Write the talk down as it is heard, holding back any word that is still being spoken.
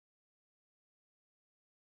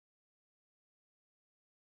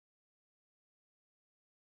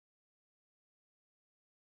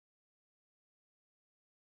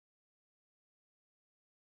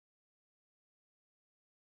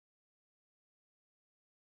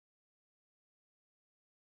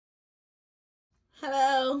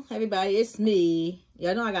Hello, everybody. It's me.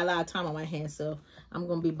 Y'all know I got a lot of time on my hands, so I'm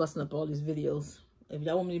gonna be busting up all these videos. If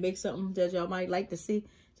y'all want me to make something that y'all might like to see,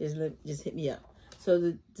 just hit me up.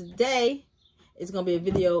 So today is gonna be a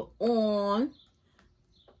video on.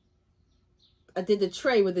 I did the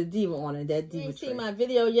tray with the diva on it. That diva. You ain't seen my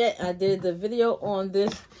video yet? I did the video on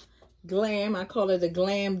this glam. I call it a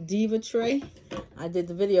glam diva tray. I did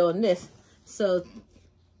the video on this. So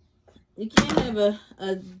you can't have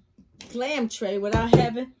a glam tray without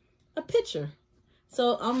having a picture.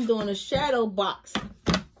 So I'm doing a shadow box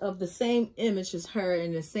of the same image as her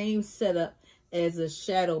in the same setup as a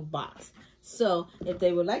shadow box. So if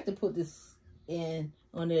they would like to put this in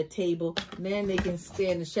on their table, then they can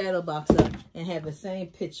stand the shadow box up and have the same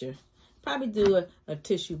picture. Probably do a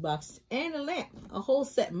tissue box and a lamp, a whole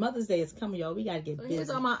set. Mother's Day is coming, y'all. We gotta get busy. Here's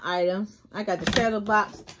all my items. I got the shadow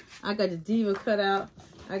box. I got the diva cut out.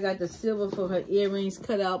 I got the silver for her earrings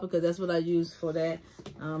cut out because that's what I use for that.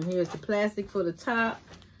 Here's the plastic for the top.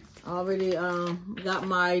 I already got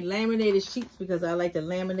my laminated sheets because I like to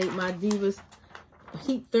laminate my divas.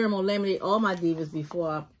 Heat thermal laminate all my divas before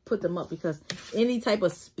I put them up, because any type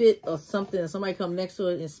of spit or something, if somebody come next to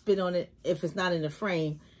it and spit on it, if it's not in the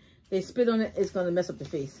frame, they spit on it, it's going to mess up the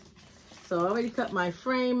face. So I already cut my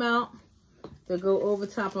frame out to go over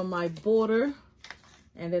top of my border.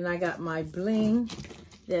 And then I got my bling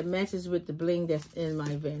that matches with the bling that's in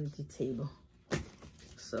my vanity table.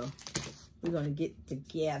 So we're going to get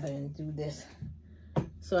together and do this.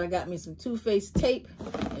 So I got me some Too Faced tape,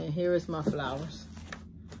 and here is my flowers.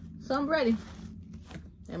 So I'm ready.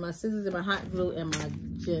 And my scissors and my hot glue and my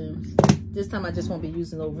gems. This time I just won't be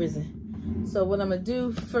using no resin. So what I'm going to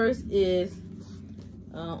do first is,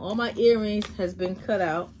 all my earrings has been cut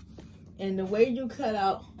out. And the way you cut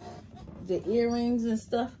out the earrings and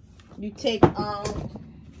stuff, you take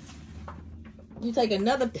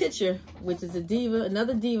another picture, which is a diva,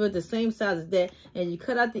 another diva the same size as that, and you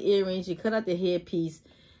cut out the earrings, you cut out the hairpiece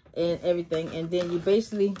and everything, and then you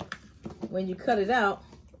basically, when you cut it out,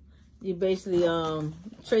 you basically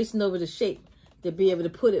tracing over the shape to be able to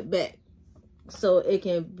put it back so it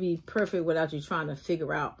can be perfect without you trying to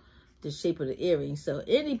figure out the shape of the earring. So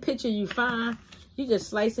any picture you find, you just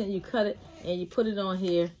slice it, you cut it, and you put it on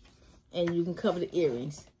here, and you can cover the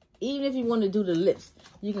earrings. Even if you want to do the lips,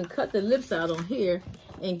 you can cut the lips out on here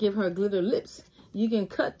and give her glitter lips. You can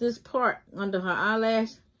cut this part under her eyelash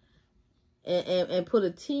and put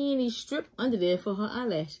a teeny strip under there for her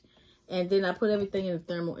eyelash. And then I put everything in the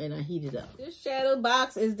thermal and I heat it up. This shadow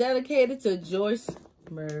box is dedicated to Joyce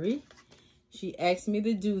Murray. She asked me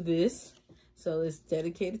to do this, so it's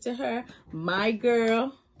dedicated to her. My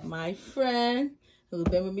girl, my friend, who's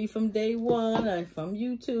been with me from day one, from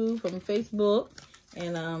YouTube, from Facebook.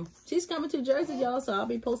 And she's coming to Jersey, y'all, so I'll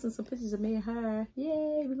be posting some pictures of me and her.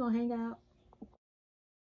 Yay, we're gonna hang out.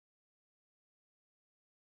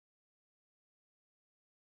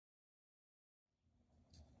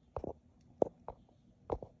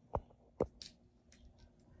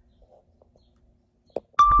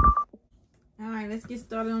 All right, let's get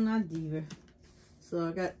started on our diva. So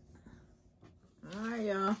I got, all right,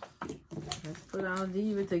 y'all, let's put our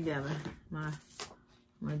diva together.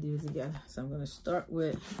 My diva together. So I'm gonna start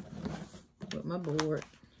with my board.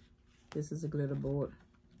 This is a glitter board.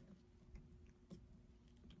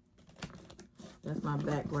 That's my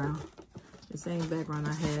background. The same background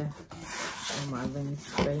I have on my lens.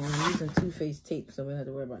 I'm using Too Faced tape, so we don't have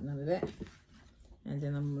to worry about none of that. And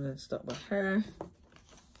then I'm gonna start with her.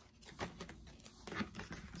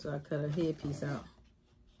 So I cut her hairpiece out.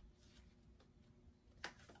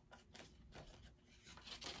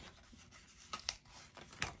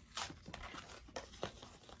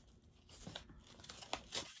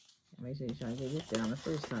 Make sure you try to get this down the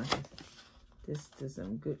first time. This is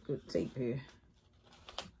some good tape here.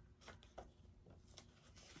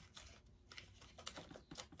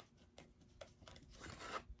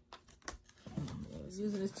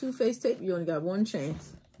 Using this Too Faced tape, you only got one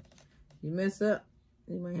chance. You mess up,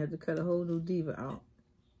 you might have to cut a whole new diva out.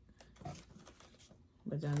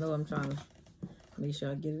 But y'all know I'm trying to make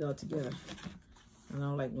sure I get it all together. I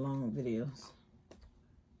don't like long videos.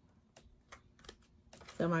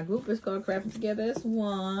 So my group is called Crafting Together as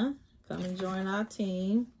One. Come and join our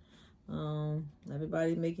team.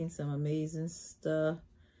 Everybody's making some amazing stuff.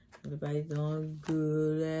 Everybody's doing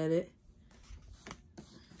good at it.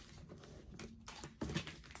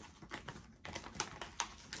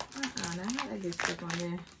 Now how did I get stuck on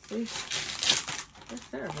there? See? That's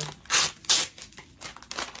terrible.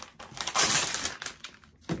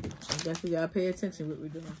 I guess we gotta pay attention to what we're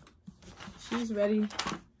doing. She's ready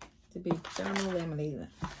to be thermal laminated.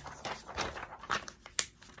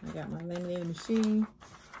 I got my laminating machine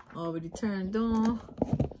already turned on.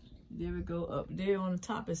 There we go. Up there on the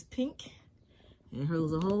top is pink. And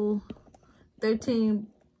here's a whole 13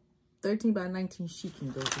 by 19 sheet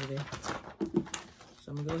can go through there.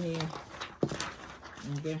 So I'm gonna go ahead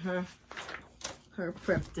and get her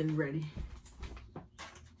prepped and ready.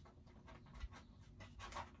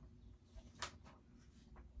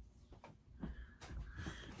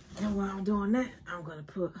 And while I'm doing that, I'm gonna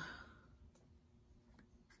put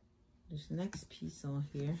this next piece on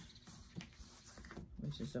here,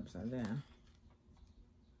 which is upside down.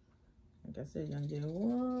 Like I said, you're gonna get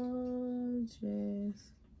one, just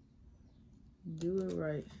do it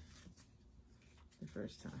right the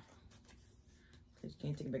first time. Because you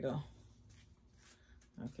can't take it back off.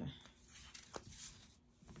 Okay.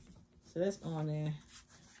 So that's on there.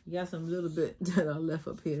 You got some little bit that I left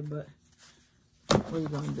up here, but what are you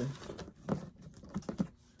gonna do?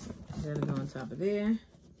 That'll go on top of there.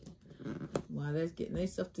 While that's getting their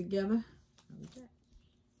stuff together. Okay.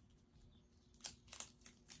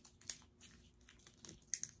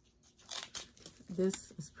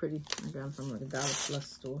 This is pretty. I got it from the Dollar Plus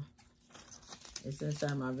store. It's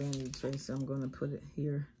inside my vanity tray, so I'm gonna put it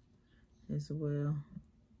here as well.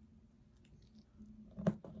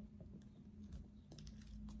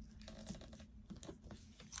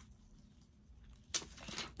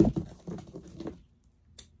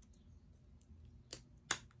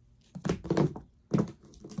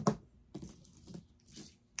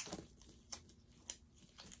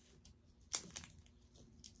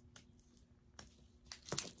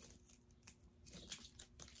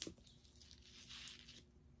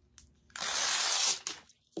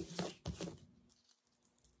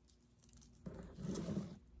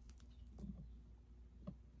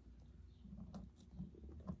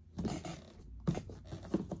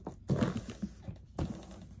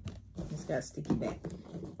 Got sticky back.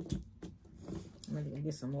 I'm gonna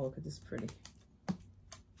get some more because it's pretty.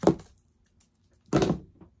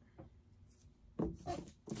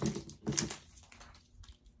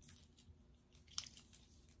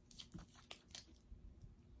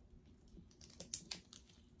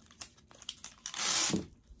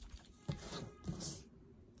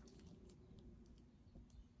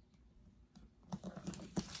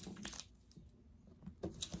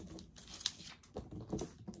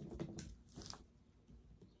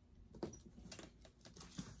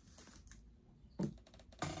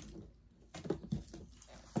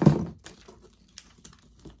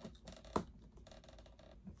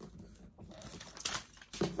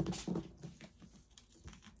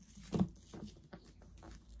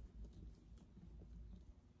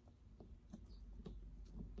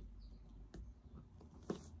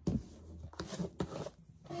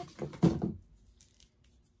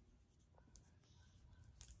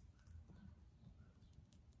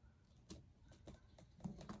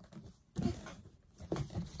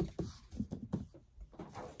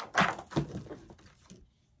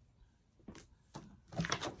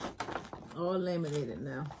 All laminated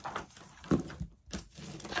now.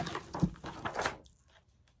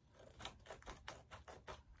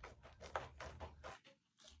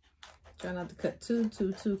 Try not to cut too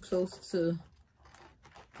close to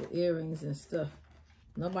the earrings and stuff.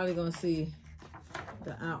 Nobody gonna see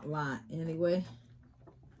the outline anyway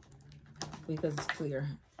because it's clear,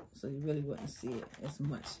 so you really wouldn't see it as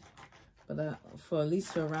much. But for at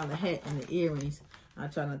least for around the hat and the earrings, I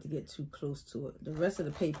try not to get too close to it. The rest of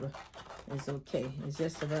the paper is okay. It's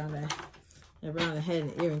just around the head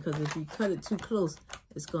and the earring, because if you cut it too close,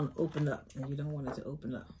 it's gonna open up, and you don't want it to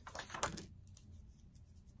open up.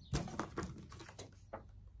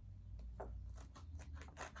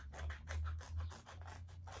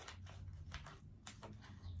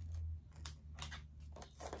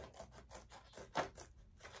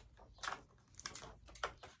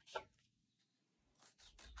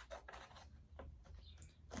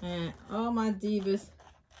 And all my divas,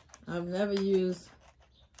 I've never used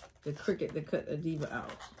the Cricut to cut a diva out,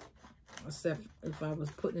 except if I was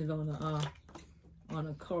putting it on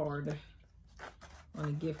a card, on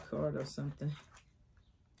a gift card or something.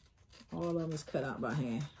 All of them is cut out by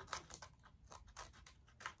hand.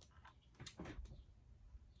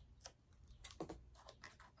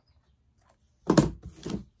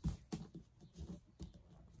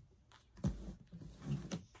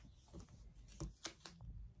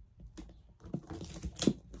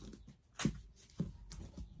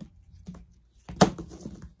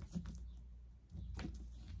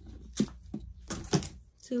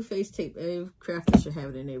 Two-faced tape. Every crafter should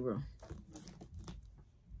have it in their room.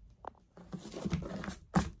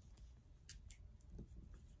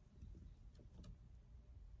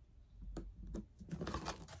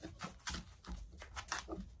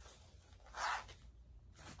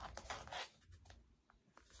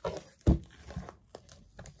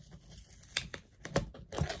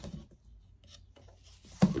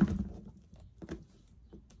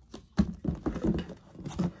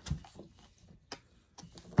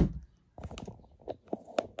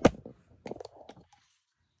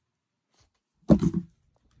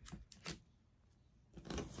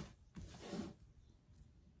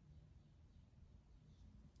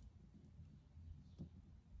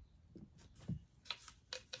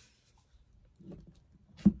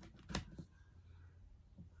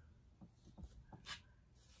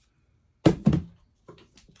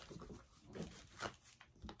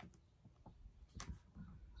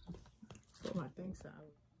 I think so.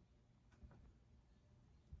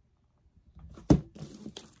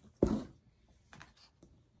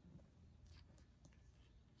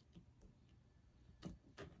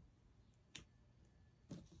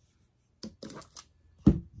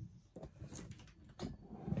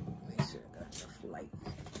 Make sure I got enough light.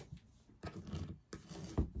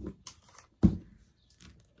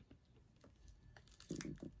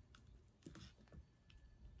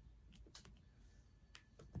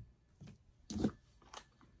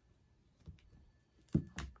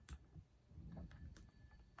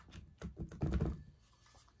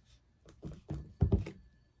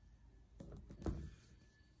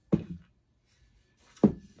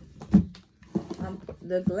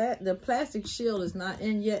 The plastic shield is not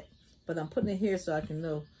in yet, but I'm putting it here so I can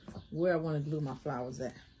know where I want to glue my flowers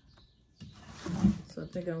at. So I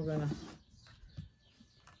think I'm gonna,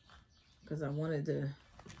 because I wanted to,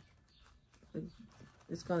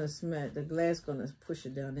 it's gonna smash, the glass gonna push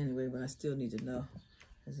it down anyway, but I still need to know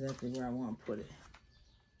exactly where I want to put it.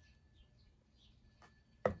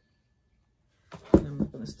 And I'm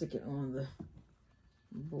gonna stick it on the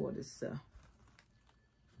board itself.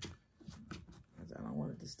 I don't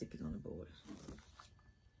want it to stick it on the board.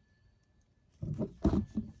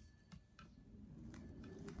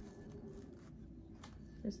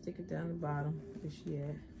 Just stick it down the bottom, where she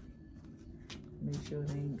at. Make sure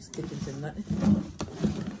it ain't sticking to nothing.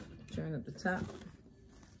 Turn up the top.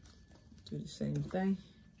 Do the same thing.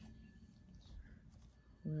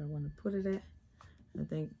 Where I want to put it at. I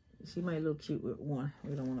think she might look cute with one.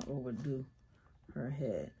 We don't want to overdo her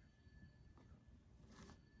head.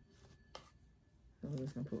 So we're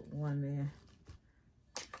just gonna put one there,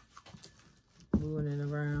 moving it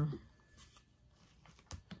around.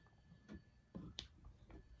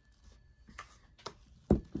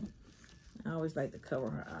 I always like to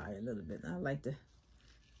cover her eye a little bit. I like the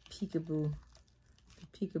peekaboo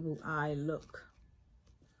eye look.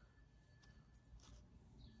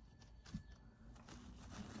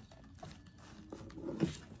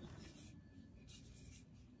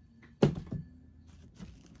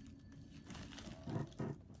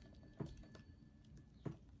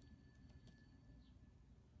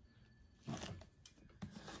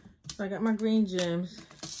 So I got my green gems,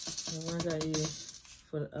 the ones I use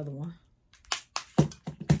for the other one.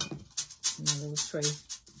 My little tray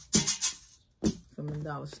from the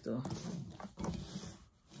dollar store.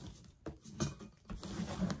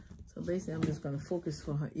 So basically I'm just gonna focus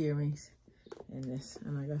for her earrings and this,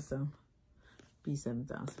 and I got some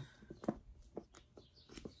B7000.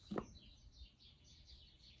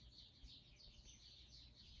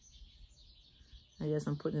 I guess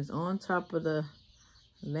I'm putting this on top of the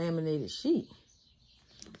laminated sheet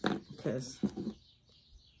because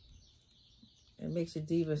it makes your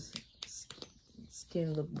diva's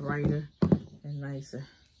skin look brighter and nicer.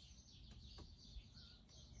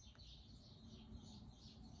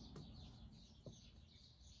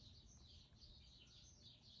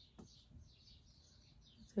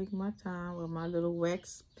 Take my time with my little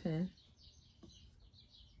wax pen.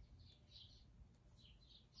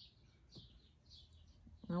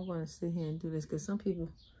 I want to sit here and do this because some people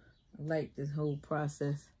like this whole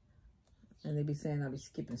process and they be saying I be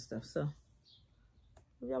skipping stuff. So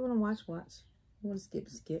if y'all want to watch. If you want to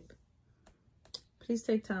skip. Please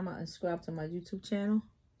take time out and subscribe to my YouTube channel.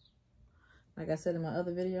 Like I said in my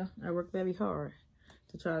other video, I work very hard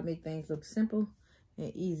to try to make things look simple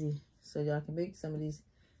and easy so y'all can make some of these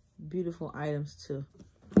beautiful items too.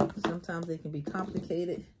 Sometimes they can be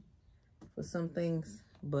complicated for some things,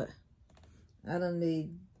 but I done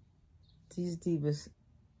made these divas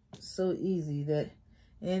so easy that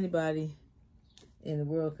anybody in the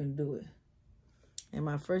world can do it. And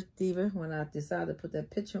my first diva, when I decided to put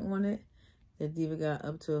that picture on it, that diva got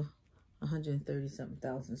up to 130-something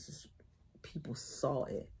thousand people saw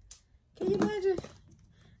it. Can you imagine?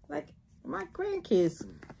 Like, my grandkids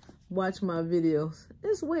watch my videos.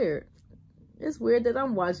 It's weird. It's weird that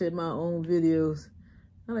I'm watching my own videos.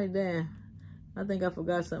 I'm like, damn, I think I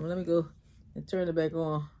forgot something. Let me go and turn it back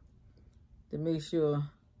on to make sure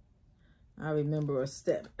I remember a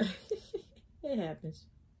step. It happens.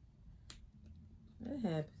 It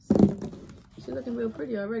happens. She's looking real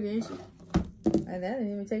pretty already, ain't she? And that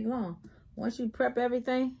didn't even take long. Once you prep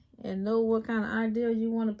everything and know what kind of idea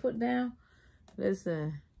you want to put down,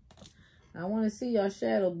 listen, I want to see your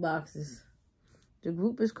shadow boxes. The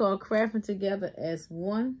group is called Crafting Together as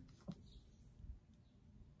One.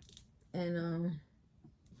 And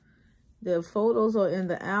the photos are in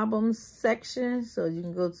the albums section, so you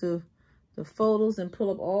can go to the photos and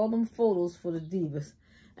pull up all them photos for the divas.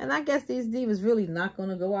 And I guess these divas really not going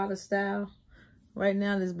to go out of style. Right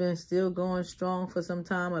now, it's been still going strong for some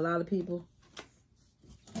time. A lot of people.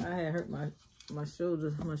 I had hurt my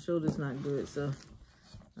shoulder. My shoulder's not good, so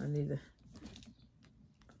I need to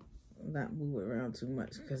not move it around too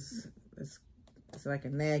much because it's like a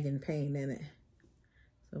nagging pain in it.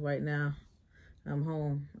 So right now, I'm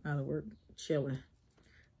home out of work, chilling,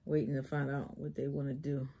 waiting to find out what they want to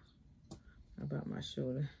do about my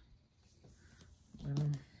shoulder.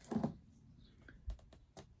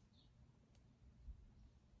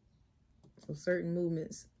 So certain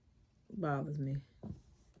movements bothers me.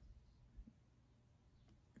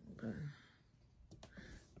 But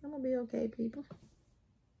I'm gonna be okay, people.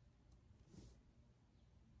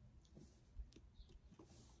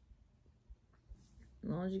 As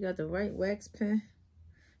long as you got the right wax pen,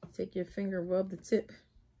 take your finger, rub the tip.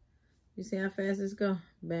 You see how fast this go?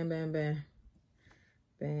 Bam, bam, bam.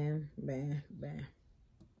 Bam, bam, bam.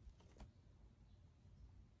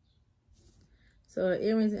 So the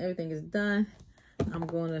earrings and everything is done. I'm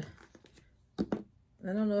gonna,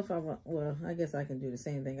 I don't know if I want, well, I guess I can do the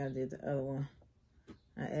same thing I did the other one.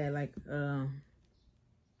 I add like,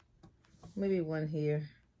 maybe one here,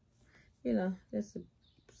 you know, just to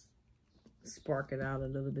spark it out a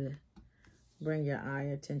little bit. Bring your eye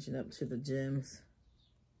attention up to the gems.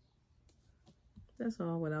 That's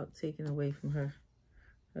all without taking away from her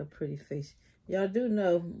pretty face. Y'all do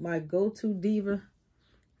know my go-to diva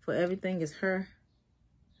for everything is her.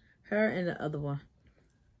 Her and the other one.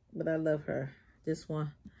 But I love her. This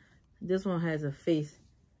one has a face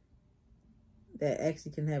that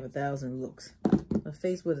actually can have 1,000 looks. A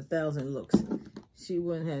face with 1,000 looks. She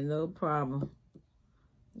wouldn't have no problem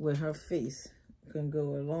with her face. Can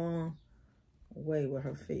go a long way with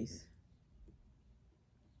her face.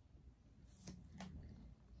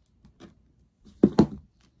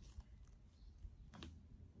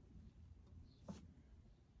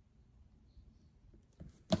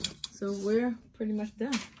 So we're pretty much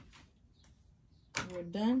done. We're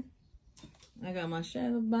done. I got my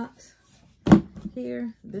shadow box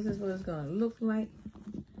here. This is what it's gonna look like.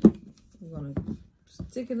 We're gonna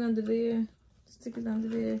stick it under there. Stick it under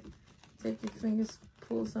there. Take your fingers,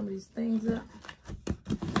 pull some of these things up.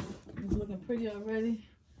 It's looking pretty already.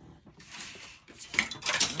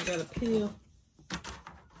 I gotta peel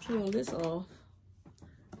this off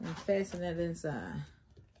and fasten that inside.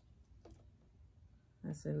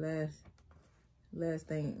 That's the last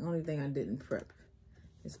thing, only thing I didn't prep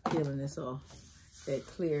is peeling this off. That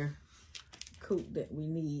clear coat that we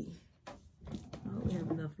need. Oh, we have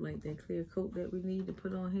enough like that clear coat that we need to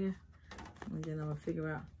put on here. And then I'm gonna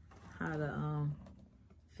figure out how to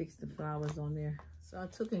fix the flowers on there. So I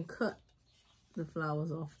took and cut the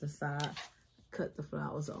flowers off the side. Cut the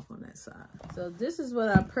flowers off on that side. So this is what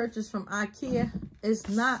I purchased from IKEA. It's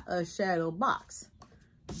not a shadow box,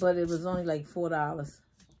 but it was only like $4.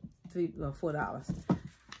 $4.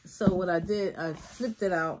 So what I did, I flipped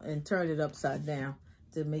it out and turned it upside down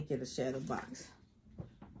to make it a shadow box.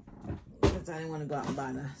 Because I didn't want to go out and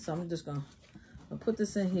buy that. So I'm just gonna put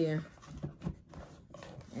this in here.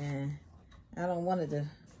 And I don't want it to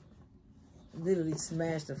literally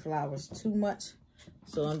smash the flowers too much.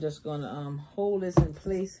 So I'm just gonna hold this in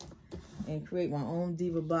place and create my own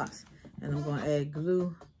diva box. And I'm gonna add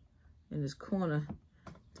glue in this corner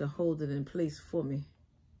to hold it in place for me,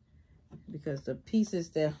 because the pieces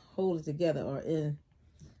that hold it together are in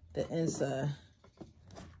the inside.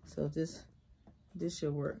 So this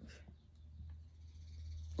should work.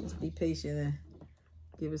 Just be patient and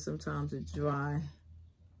give it some time to dry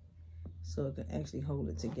so it can actually hold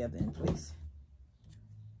it together in place.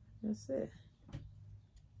 That's it.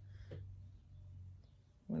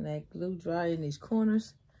 When that glue dry in these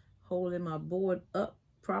corners, holding my board up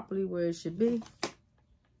properly where it should be,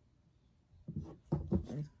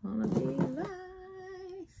 it's gonna be nice.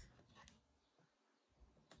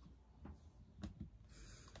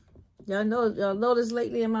 Y'all noticed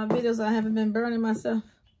lately in my videos I haven't been burning myself.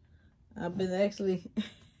 I've been actually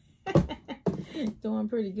doing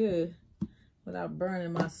pretty good without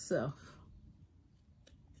burning myself.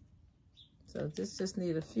 So this just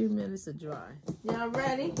need a few minutes to dry. Y'all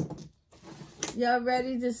ready? Y'all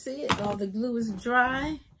ready to see it? All the glue is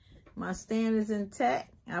dry. My stand is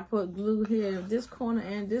intact. I put glue here in this corner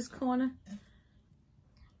and this corner.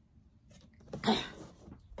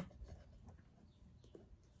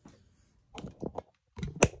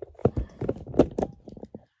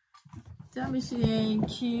 Tell me she ain't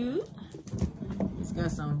cute. It's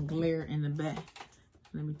got some glare in the back.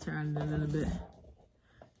 Let me turn it a little bit.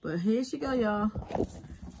 But here she go, y'all.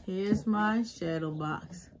 Here's my shadow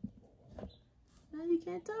box. Now you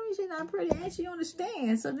can't tell me she's not pretty. And she on the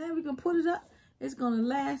stand. So then we can put it up. It's gonna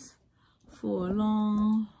last for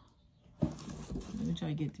long. Let me try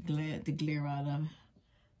to get the glare out of it.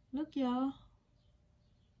 Look, y'all.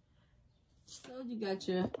 So you got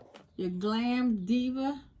your Glam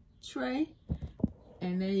Diva tray,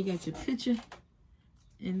 and then you got your picture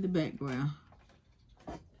in the background.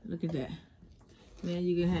 Look at that. Then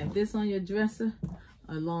you can have this on your dresser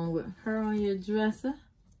along with her on your dresser.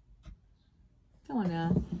 Come on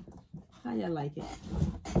now. How y'all like it?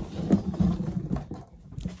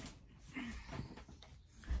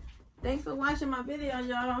 Thanks for watching my video,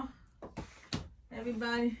 y'all.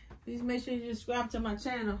 Everybody, please make sure you subscribe to my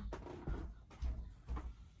channel,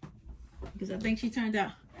 because I think she turned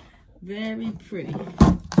out very pretty.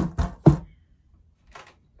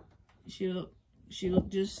 She looked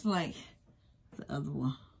just like the other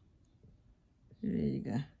one. There you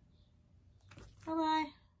go.